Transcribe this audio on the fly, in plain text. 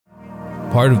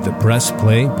part of the Press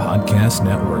Play Podcast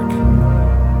Network.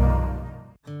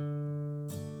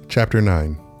 Chapter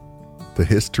 9, The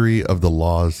History of the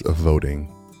Laws of Voting.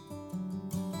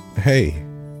 Hey,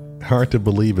 hard to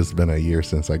believe it's been a year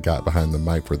since I got behind the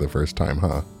mic for the first time,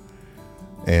 huh?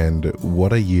 And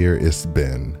what a year it's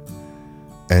been.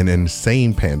 An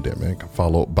insane pandemic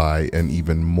followed by an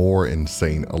even more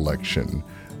insane election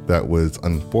that was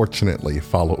unfortunately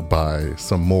followed by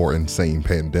some more insane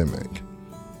pandemic.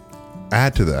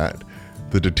 Add to that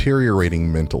the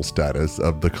deteriorating mental status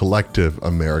of the collective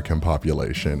American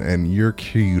population, and you're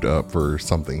queued up for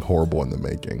something horrible in the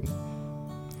making.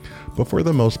 But for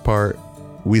the most part,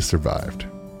 we survived.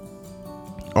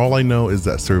 All I know is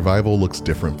that survival looks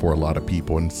different for a lot of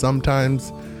people, and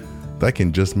sometimes that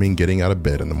can just mean getting out of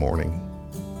bed in the morning.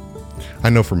 I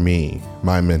know for me,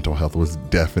 my mental health was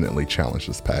definitely challenged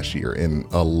this past year in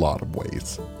a lot of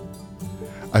ways.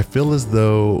 I feel as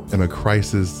though in a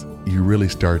crisis, you really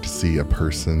start to see a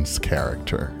person's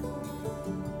character.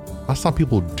 I saw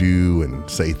people do and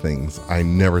say things I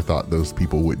never thought those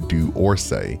people would do or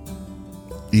say.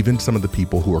 Even some of the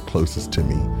people who are closest to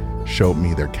me showed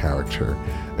me their character,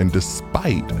 and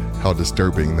despite how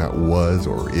disturbing that was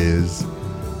or is,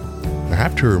 I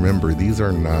have to remember these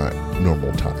are not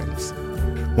normal times.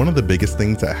 One of the biggest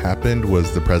things that happened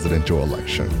was the presidential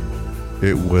election.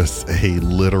 It was a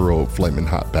literal flaming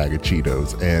hot bag of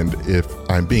Cheetos, and if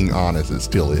I'm being honest, it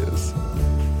still is.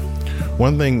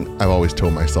 One thing I've always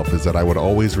told myself is that I would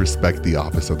always respect the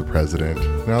office of the president.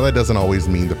 Now, that doesn't always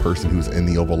mean the person who's in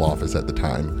the Oval Office at the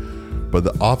time, but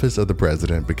the office of the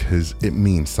president, because it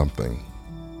means something.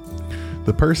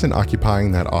 The person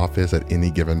occupying that office at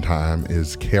any given time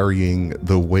is carrying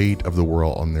the weight of the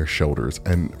world on their shoulders,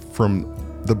 and from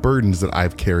the burdens that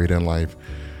I've carried in life,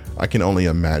 I can only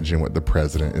imagine what the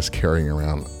president is carrying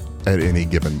around at any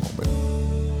given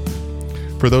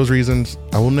moment. For those reasons,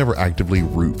 I will never actively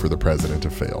root for the president to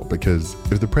fail, because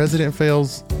if the president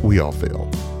fails, we all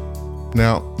fail.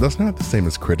 Now, that's not the same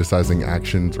as criticizing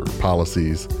actions or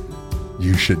policies.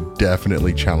 You should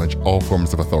definitely challenge all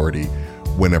forms of authority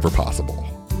whenever possible,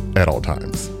 at all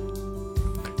times.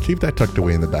 Keep that tucked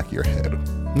away in the back of your head.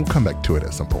 We'll come back to it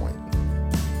at some point.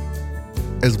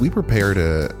 As we prepare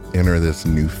to enter this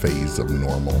new phase of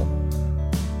normal,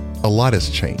 a lot has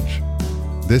changed.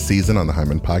 This season on the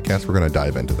Hyman Podcast, we're going to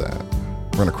dive into that.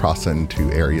 We're going to cross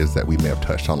into areas that we may have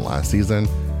touched on last season,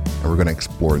 and we're going to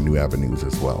explore new avenues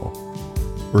as well.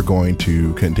 We're going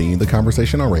to continue the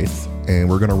conversation on race, and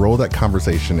we're going to roll that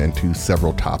conversation into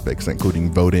several topics,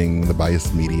 including voting, the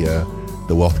biased media,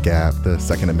 the wealth gap, the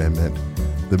Second Amendment,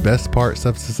 the best parts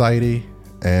of society,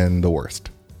 and the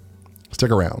worst. Stick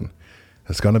around.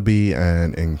 It's going to be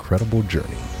an incredible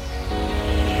journey.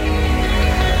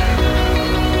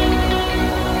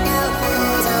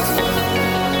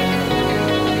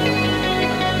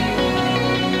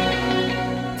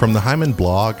 From the Hyman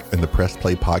blog and the Press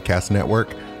Play Podcast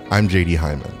Network, I'm JD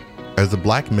Hyman. As a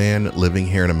black man living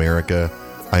here in America,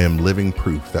 I am living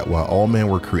proof that while all men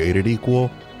were created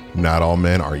equal, not all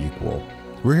men are equal.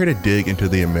 We're here to dig into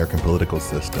the American political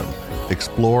system,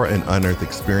 explore and unearth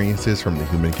experiences from the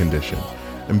human condition,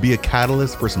 and be a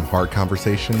catalyst for some hard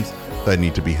conversations that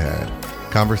need to be had.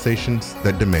 Conversations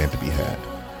that demand to be had.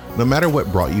 No matter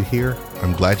what brought you here,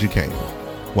 I'm glad you came.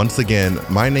 Once again,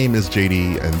 my name is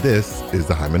JD, and this is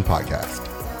the Hyman Podcast.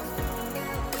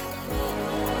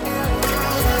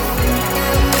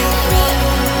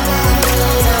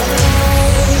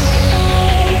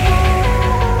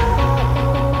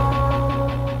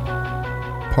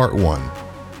 Part 1.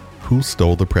 Who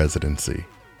stole the presidency?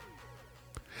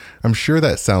 I'm sure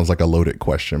that sounds like a loaded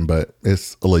question, but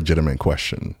it's a legitimate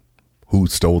question. Who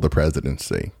stole the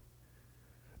presidency?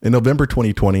 In November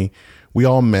 2020, we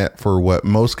all met for what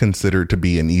most considered to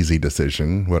be an easy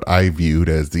decision, what I viewed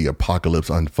as the apocalypse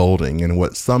unfolding, and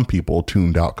what some people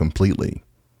tuned out completely.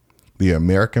 The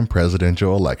American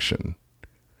presidential election.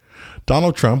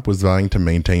 Donald Trump was vying to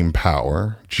maintain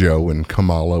power. Joe and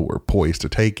Kamala were poised to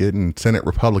take it, and Senate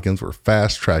Republicans were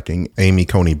fast-tracking Amy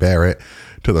Coney Barrett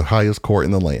to the highest court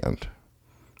in the land.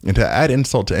 And to add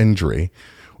insult to injury,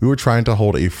 we were trying to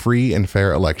hold a free and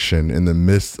fair election in the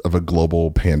midst of a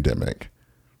global pandemic.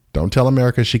 Don't tell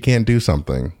America she can't do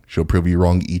something. She'll prove you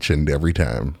wrong each and every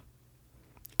time.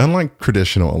 Unlike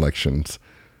traditional elections,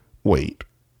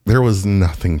 there was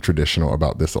nothing traditional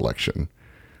about this election.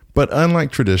 But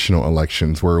unlike traditional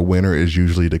elections where a winner is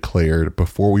usually declared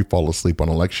before we fall asleep on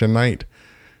election night,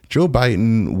 Joe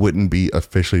Biden wouldn't be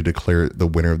officially declared the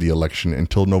winner of the election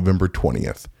until November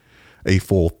 20th, a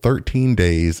full 13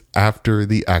 days after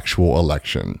the actual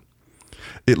election.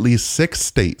 At least 6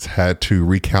 states had to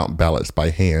recount ballots by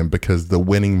hand because the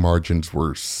winning margins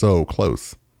were so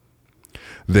close.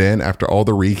 Then, after all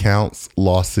the recounts,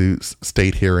 lawsuits,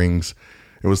 state hearings,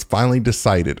 it was finally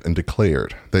decided and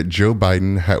declared that Joe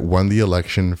Biden had won the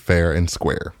election fair and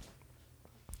square.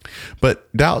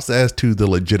 But doubts as to the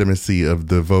legitimacy of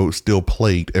the vote still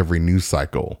plagued every news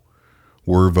cycle.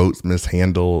 Were votes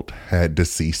mishandled? Had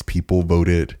deceased people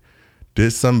voted?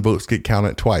 Did some votes get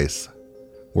counted twice?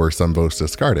 Were some votes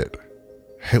discarded?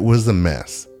 It was a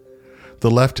mess.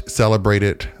 The left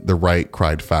celebrated, the right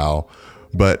cried foul,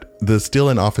 but the still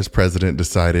in office president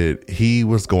decided he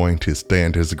was going to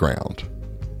stand his ground.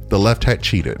 The left had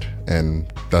cheated,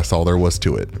 and that's all there was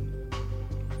to it.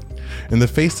 In the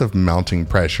face of mounting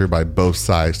pressure by both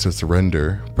sides to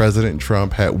surrender, President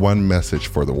Trump had one message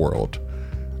for the world: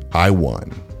 I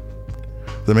won.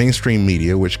 The mainstream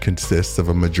media, which consists of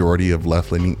a majority of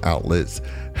left-leaning outlets,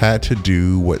 had to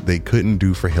do what they couldn't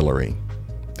do for Hillary.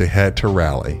 They had to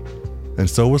rally, and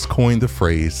so was coined the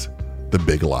phrase, the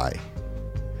big lie.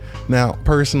 Now,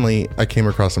 personally, I came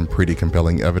across some pretty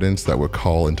compelling evidence that would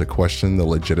call into question the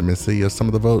legitimacy of some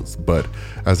of the votes, but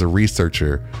as a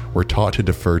researcher, we're taught to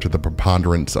defer to the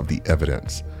preponderance of the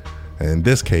evidence. And in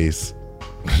this case,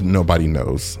 nobody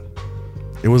knows.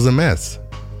 It was a mess.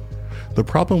 The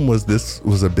problem was this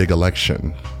was a big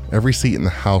election. Every seat in the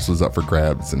House was up for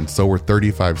grabs, and so were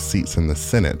 35 seats in the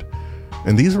Senate.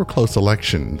 And these were close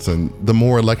elections, and the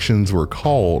more elections were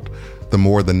called, the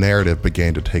more the narrative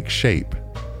began to take shape.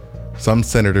 Some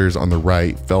senators on the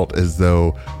right felt as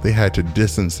though they had to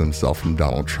distance themselves from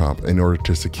Donald Trump in order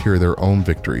to secure their own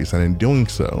victories, and in doing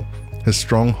so, his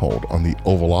stronghold on the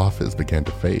Oval Office began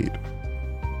to fade.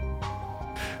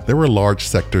 There were large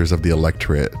sectors of the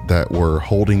electorate that were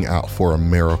holding out for a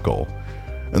miracle,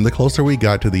 and the closer we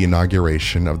got to the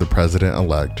inauguration of the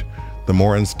president-elect, the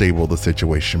more unstable the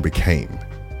situation became.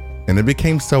 And it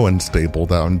became so unstable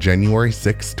that on January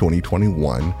 6,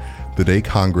 2021, the day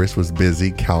Congress was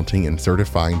busy counting and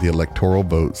certifying the electoral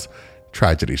votes,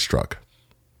 tragedy struck.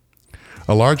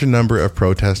 A large number of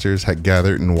protesters had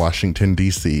gathered in Washington,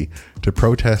 D.C. to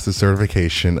protest the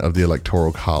certification of the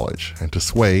Electoral College and to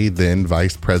sway then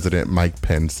Vice President Mike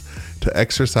Pence to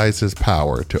exercise his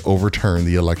power to overturn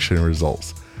the election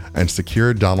results and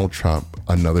secure Donald Trump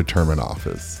another term in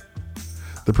office.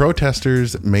 The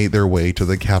protesters made their way to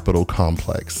the Capitol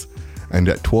complex, and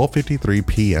at 12:53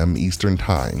 p.m. Eastern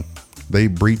Time, they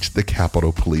breached the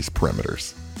Capitol police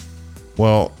perimeters.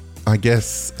 Well, I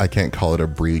guess I can't call it a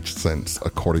breach since,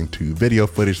 according to video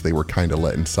footage, they were kind of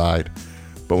let inside.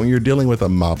 But when you're dealing with a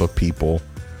mob of people,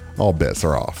 all bets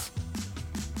are off.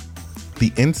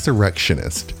 The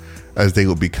insurrectionists, as they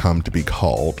would become to be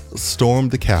called, stormed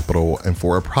the Capitol, and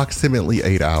for approximately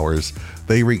 8 hours,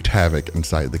 they wreaked havoc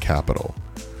inside the Capitol.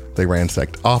 They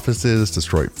ransacked offices,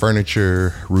 destroyed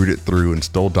furniture, rooted through and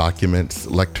stole documents,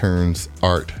 lecterns,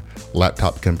 art,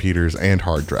 laptop computers, and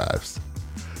hard drives.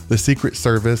 The Secret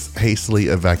Service hastily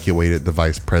evacuated the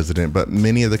vice president, but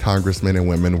many of the congressmen and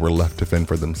women were left to fend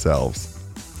for themselves.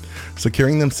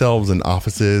 Securing themselves in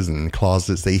offices and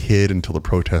closets, they hid until the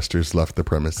protesters left the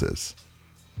premises.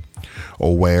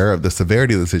 Aware of the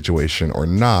severity of the situation or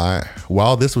not,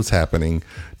 while this was happening,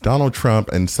 Donald Trump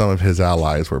and some of his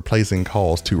allies were placing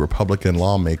calls to Republican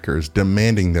lawmakers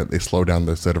demanding that they slow down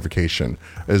their certification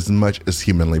as much as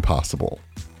humanly possible.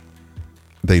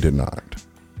 They did not.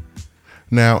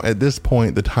 Now, at this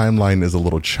point, the timeline is a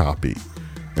little choppy,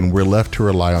 and we're left to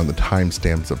rely on the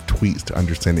timestamps of tweets to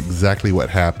understand exactly what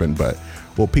happened, but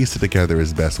we'll piece it together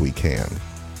as best we can.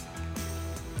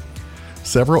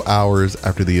 Several hours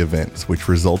after the events, which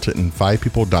resulted in 5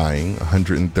 people dying,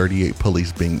 138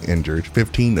 police being injured,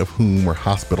 15 of whom were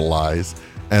hospitalized,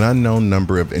 an unknown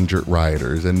number of injured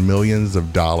rioters, and millions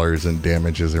of dollars in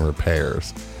damages and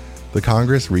repairs, the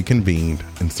Congress reconvened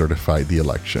and certified the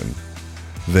election.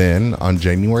 Then, on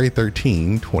January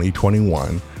 13,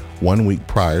 2021, 1 week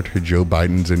prior to Joe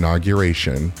Biden's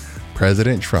inauguration,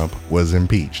 President Trump was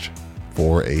impeached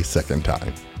for a second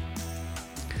time.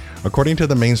 According to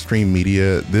the mainstream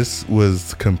media, this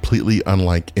was completely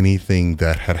unlike anything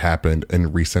that had happened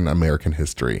in recent American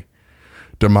history.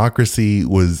 Democracy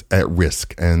was at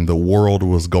risk and the world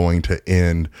was going to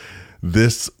end.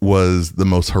 This was the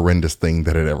most horrendous thing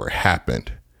that had ever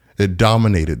happened. It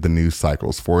dominated the news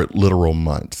cycles for literal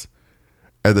months.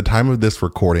 At the time of this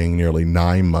recording, nearly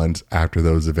 9 months after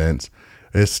those events,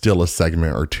 it's still a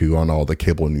segment or two on all the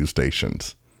cable news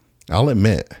stations. I'll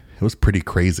admit, it was pretty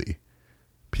crazy.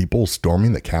 People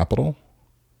storming the Capitol?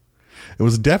 It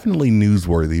was definitely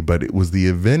newsworthy, but it was the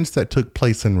events that took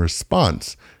place in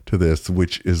response to this,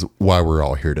 which is why we're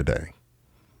all here today.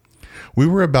 We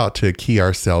were about to key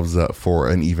ourselves up for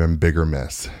an even bigger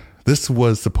mess. This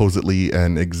was supposedly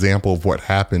an example of what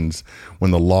happens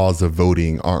when the laws of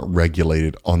voting aren't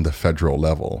regulated on the federal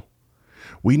level.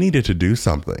 We needed to do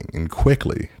something, and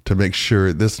quickly, to make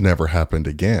sure this never happened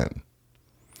again.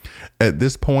 At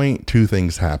this point, two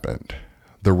things happened.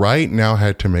 The right now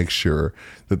had to make sure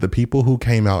that the people who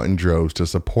came out in droves to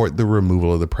support the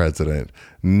removal of the president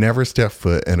never stepped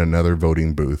foot in another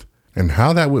voting booth. And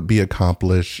how that would be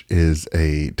accomplished is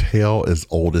a tale as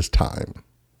old as time.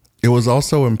 It was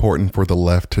also important for the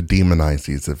left to demonize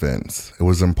these events. It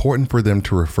was important for them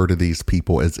to refer to these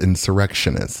people as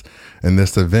insurrectionists and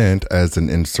this event as an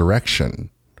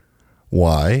insurrection.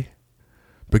 Why?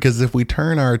 Because if we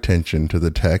turn our attention to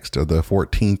the text of the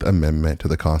 14th Amendment to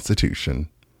the Constitution,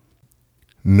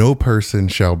 no person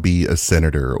shall be a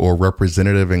senator or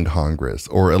representative in Congress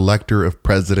or elector of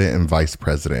president and vice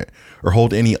president or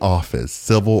hold any office,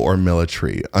 civil or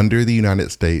military, under the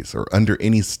United States or under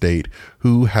any state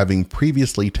who, having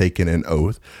previously taken an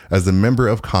oath as a member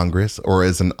of Congress or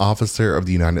as an officer of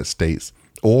the United States,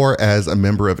 or as a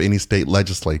member of any state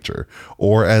legislature,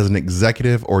 or as an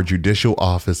executive or judicial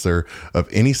officer of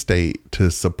any state to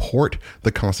support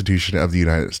the Constitution of the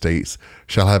United States,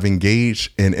 shall have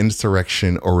engaged in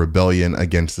insurrection or rebellion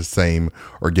against the same,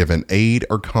 or given aid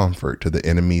or comfort to the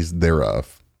enemies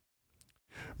thereof.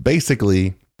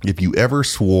 Basically, if you ever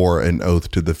swore an oath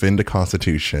to defend the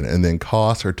Constitution and then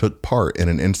caused or took part in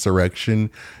an insurrection,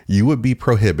 you would be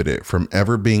prohibited from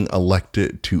ever being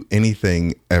elected to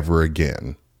anything ever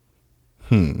again.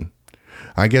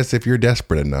 I guess if you're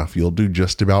desperate enough, you'll do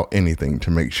just about anything to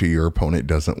make sure your opponent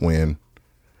doesn't win.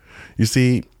 You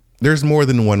see, there's more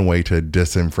than one way to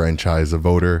disenfranchise a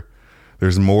voter.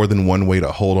 There's more than one way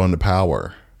to hold on to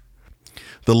power.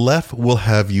 The left will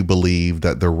have you believe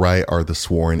that the right are the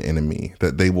sworn enemy,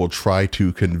 that they will try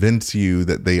to convince you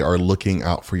that they are looking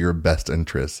out for your best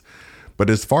interests. But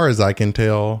as far as I can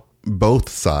tell, both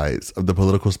sides of the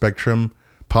political spectrum,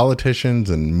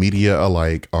 politicians and media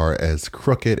alike, are as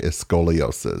crooked as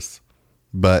scoliosis.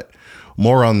 But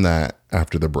more on that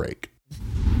after the break.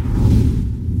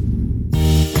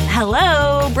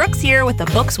 Hello, Brooks here with the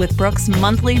Books with Brooks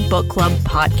monthly book club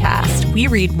podcast. We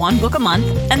read one book a month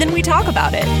and then we talk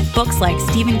about it. Books like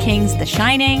Stephen King's The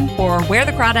Shining or Where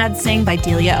the Crawdads Sing by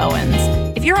Delia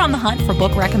Owens. If you're on the hunt for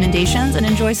book recommendations and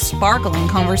enjoy sparkling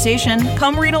conversation,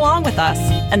 come read along with us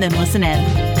and then listen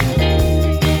in.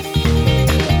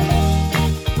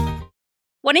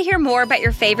 Want to hear more about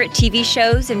your favorite TV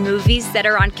shows and movies that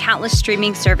are on countless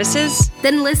streaming services?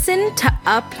 Then listen to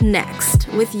Up Next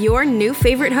with your new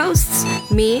favorite hosts,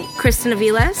 me, Kristen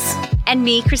Aviles, And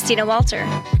me, Christina Walter.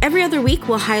 Every other week,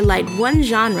 we'll highlight one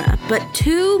genre, but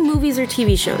 2 movies or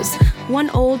TV shows, one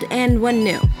old and one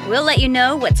new. We'll let you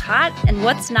know what's hot and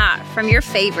what's not from your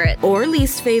favorite or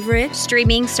least favorite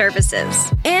streaming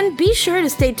services. And be sure to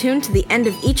stay tuned to the end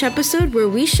of each episode where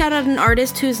we shout out an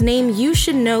artist whose name you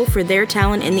should know for their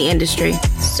talent in the industry.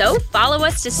 So follow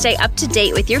us to stay up to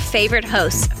date with your favorite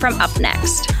hosts from Up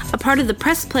Next, a part of the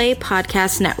Press Play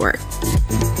Podcast Network.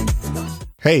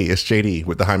 Hey, it's JD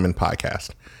with the Hyman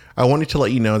Podcast. I wanted to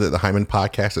let you know that the Hyman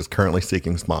Podcast is currently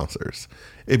seeking sponsors.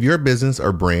 If your business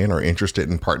or brand are interested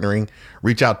in partnering,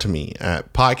 reach out to me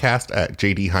at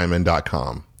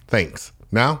podcast@jdhyman.com. Thanks.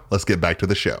 Now, let's get back to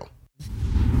the show.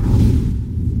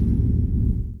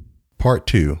 Part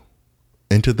 2,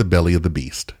 Into the Belly of the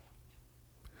Beast.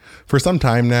 For some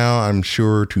time now, I'm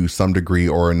sure to some degree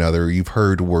or another, you've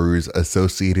heard words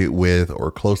associated with or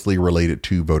closely related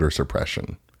to voter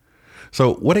suppression.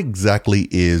 So what exactly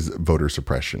is voter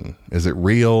suppression? Is it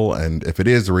real? And if it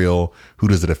is real, who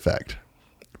does it affect?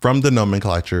 From the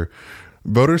nomenclature,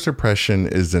 voter suppression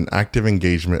is an active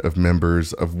engagement of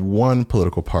members of one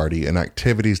political party in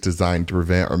activities designed to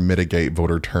prevent or mitigate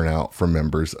voter turnout from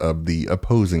members of the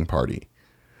opposing party.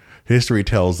 History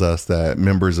tells us that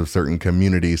members of certain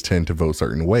communities tend to vote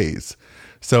certain ways.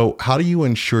 So how do you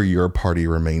ensure your party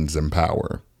remains in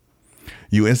power?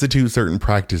 You institute certain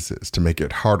practices to make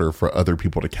it harder for other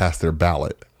people to cast their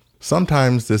ballot.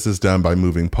 Sometimes this is done by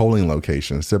moving polling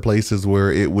locations to places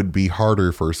where it would be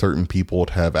harder for certain people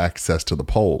to have access to the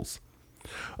polls.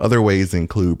 Other ways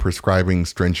include prescribing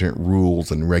stringent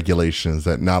rules and regulations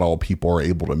that not all people are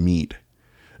able to meet.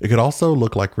 It could also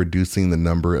look like reducing the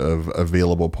number of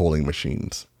available polling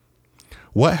machines.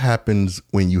 What happens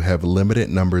when you have limited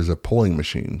numbers of polling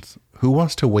machines? Who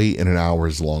wants to wait in an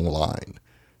hours-long line?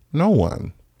 No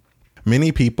one.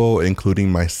 Many people, including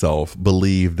myself,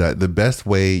 believe that the best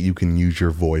way you can use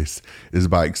your voice is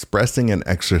by expressing and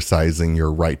exercising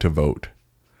your right to vote.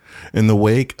 In the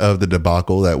wake of the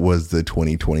debacle that was the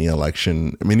 2020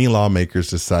 election, many lawmakers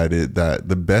decided that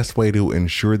the best way to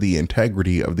ensure the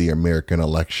integrity of the American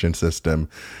election system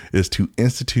is to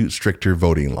institute stricter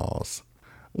voting laws.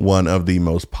 One of the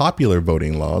most popular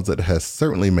voting laws that has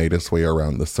certainly made its way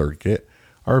around the circuit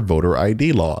are voter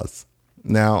ID laws.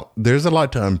 Now, there's a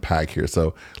lot to unpack here,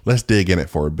 so let's dig in it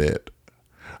for a bit.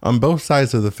 On both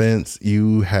sides of the fence,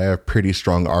 you have pretty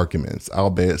strong arguments,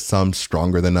 albeit some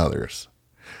stronger than others.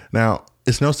 Now,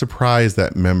 it's no surprise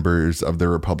that members of the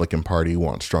Republican Party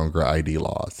want stronger ID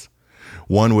laws.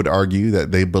 One would argue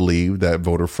that they believe that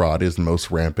voter fraud is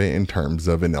most rampant in terms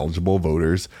of ineligible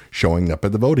voters showing up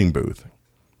at the voting booth.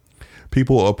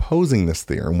 People opposing this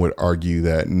theorem would argue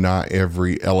that not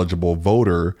every eligible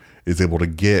voter is able to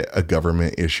get a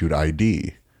government-issued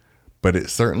ID, but it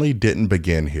certainly didn't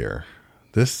begin here.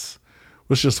 This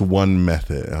was just one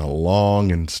method in a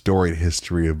long and storied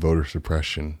history of voter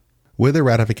suppression. With the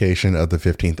ratification of the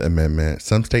 15th Amendment,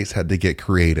 some states had to get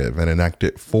creative and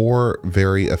enacted 4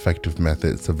 very effective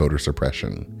methods of voter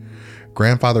suppression: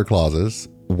 grandfather clauses,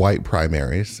 white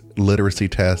primaries, literacy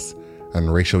tests,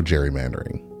 and racial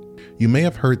gerrymandering. You may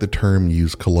have heard the term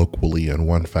used colloquially in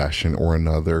one fashion or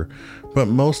another, but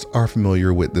most are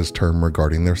familiar with this term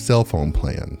regarding their cell phone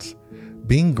plans.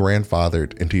 Being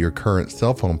grandfathered into your current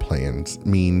cell phone plans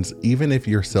means even if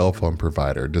your cell phone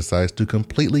provider decides to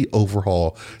completely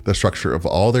overhaul the structure of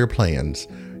all their plans,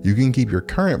 you can keep your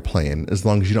current plan as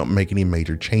long as you don't make any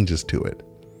major changes to it.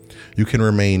 You can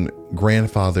remain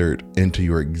grandfathered into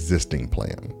your existing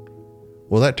plan.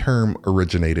 Well, that term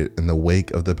originated in the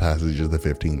wake of the passage of the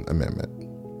 15th Amendment.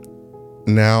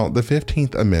 Now, the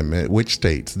 15th Amendment, which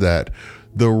states that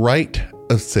the right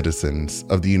of citizens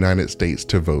of the United States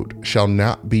to vote shall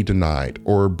not be denied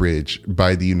or abridged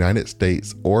by the United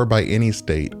States or by any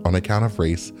state on account of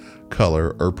race,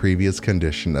 color, or previous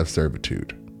condition of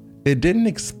servitude. It didn't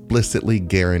explicitly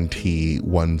guarantee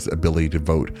one's ability to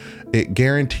vote. It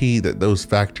guaranteed that those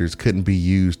factors couldn't be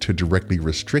used to directly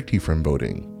restrict you from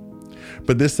voting.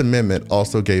 But this amendment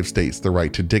also gave states the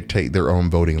right to dictate their own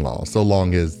voting laws, so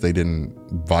long as they didn't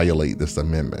violate this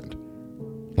amendment.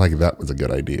 Like that was a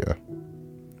good idea.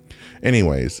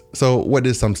 Anyways, so what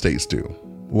did some states do?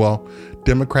 Well,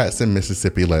 Democrats in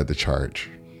Mississippi led the charge.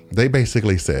 They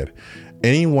basically said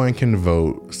anyone can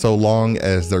vote so long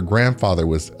as their grandfather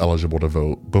was eligible to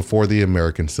vote before the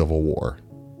American Civil War.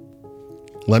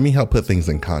 Let me help put things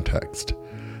in context.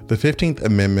 The 15th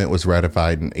Amendment was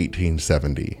ratified in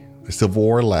 1870. The Civil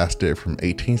War lasted from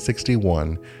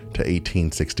 1861 to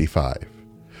 1865.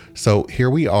 So here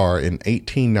we are in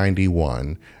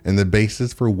 1891, and the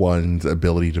basis for one's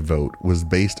ability to vote was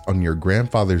based on your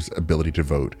grandfather's ability to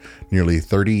vote nearly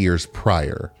 30 years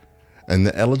prior, and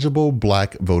the eligible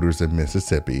black voters in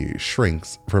Mississippi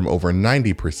shrinks from over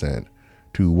 90%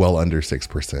 to well under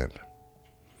 6%.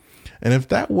 And if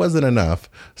that wasn't enough,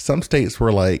 some states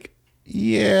were like,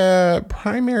 yeah,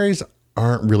 primaries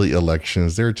aren't really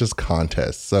elections, they're just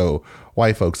contests, so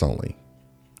white folks only.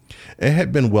 It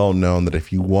had been well known that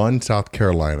if you won South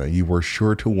Carolina, you were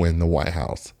sure to win the White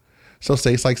House. So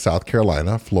states like South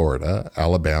Carolina, Florida,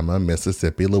 Alabama,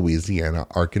 Mississippi, Louisiana,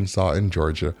 Arkansas, and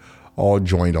Georgia all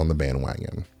joined on the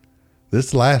bandwagon.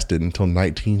 This lasted until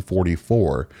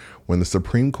 1944, when the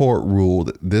Supreme Court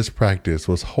ruled this practice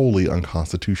was wholly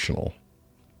unconstitutional.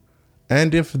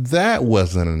 And if that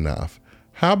wasn't enough,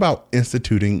 how about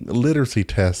instituting literacy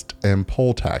tests and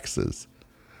poll taxes?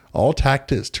 All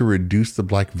tactics to reduce the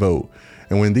black vote,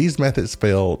 and when these methods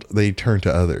failed, they turned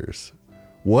to others.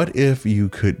 What if you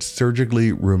could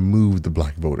surgically remove the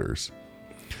black voters?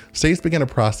 States began a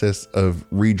process of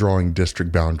redrawing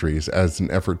district boundaries as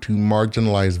an effort to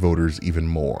marginalize voters even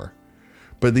more.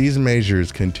 But these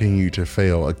measures continue to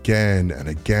fail again and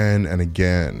again and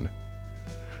again.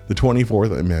 The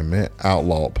 24th Amendment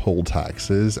outlawed poll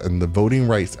taxes, and the Voting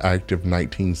Rights Act of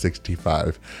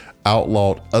 1965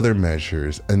 outlawed other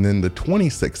measures, and then the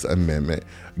 26th Amendment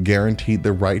guaranteed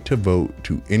the right to vote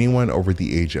to anyone over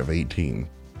the age of 18.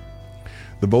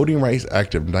 The Voting Rights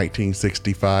Act of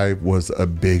 1965 was a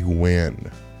big win.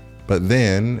 But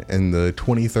then, in the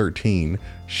 2013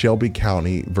 Shelby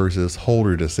County versus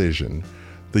Holder decision,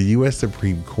 the U.S.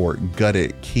 Supreme Court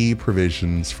gutted key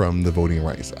provisions from the Voting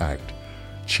Rights Act.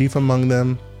 Chief among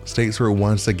them, states were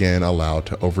once again allowed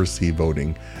to oversee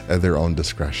voting at their own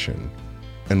discretion.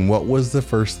 And what was the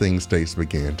first thing states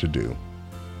began to do?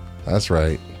 That's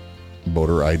right,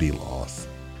 voter ID laws.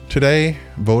 Today,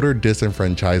 voter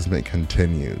disenfranchisement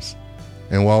continues.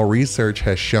 And while research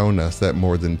has shown us that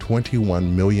more than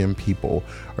 21 million people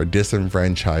are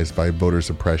disenfranchised by voter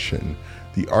suppression,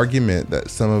 the argument that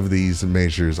some of these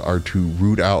measures are to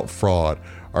root out fraud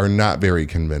are not very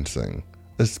convincing,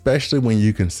 especially when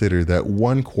you consider that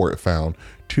one court found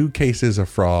 2 cases of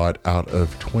fraud out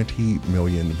of 20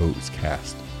 million votes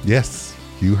cast. Yes,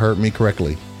 you heard me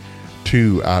correctly.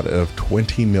 2 out of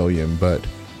 20 million, but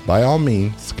by all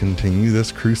means, continue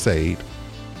this crusade.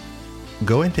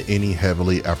 Go into any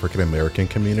heavily African American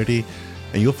community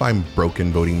and you'll find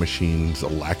broken voting machines, a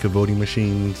lack of voting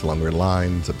machines, longer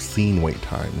lines, obscene wait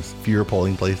times, fewer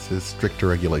polling places, stricter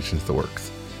regulations, the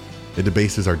works. It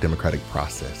debases our democratic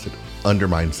process. It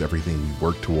undermines everything we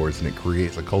work towards, and it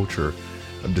creates a culture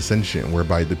of dissension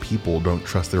whereby the people don't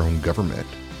trust their own government.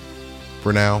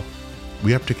 For now,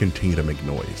 we have to continue to make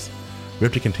noise. We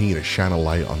have to continue to shine a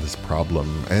light on this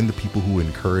problem and the people who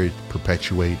encourage,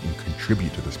 perpetuate, and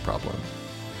contribute to this problem.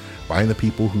 Find the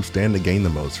people who stand to gain the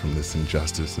most from this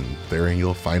injustice, and therein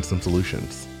you'll find some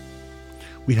solutions.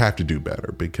 We have to do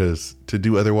better, because to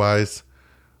do otherwise,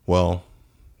 well,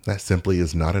 that simply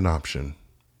is not an option.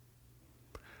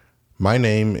 My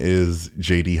name is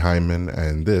JD Hyman,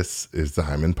 and this is the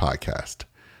Hyman Podcast.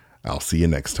 I'll see you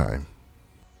next time.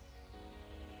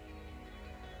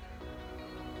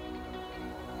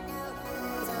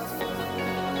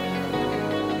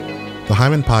 The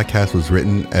Hyman Podcast was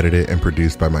written, edited, and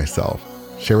produced by myself.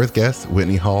 Share with guests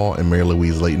Whitney Hall and Mary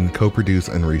Louise Layton co-produce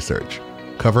and research.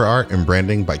 Cover art and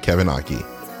branding by Kevin Aki.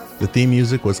 The theme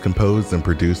music was composed and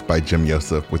produced by Jim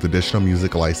Yosef with additional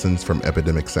music license from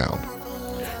Epidemic Sound.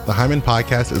 The Hyman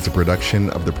Podcast is a production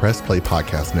of the Press Play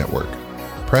Podcast Network.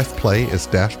 Press Play is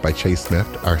staffed by Chase Smith,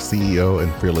 our CEO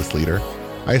and fearless leader.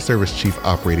 I serve as Chief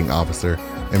Operating Officer,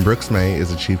 and Brooks May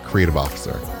is the Chief Creative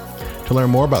Officer. To learn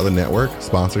more about the network,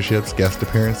 sponsorships, guest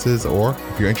appearances, or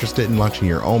if you're interested in launching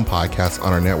your own podcast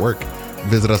on our network,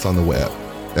 visit us on the web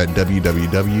at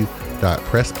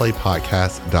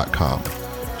www.pressplaypodcast.com.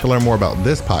 To learn more about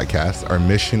this podcast, our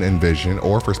mission and vision,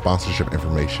 or for sponsorship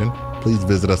information, please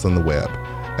visit us on the web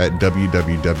at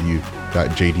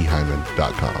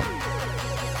www.jdhyman.com.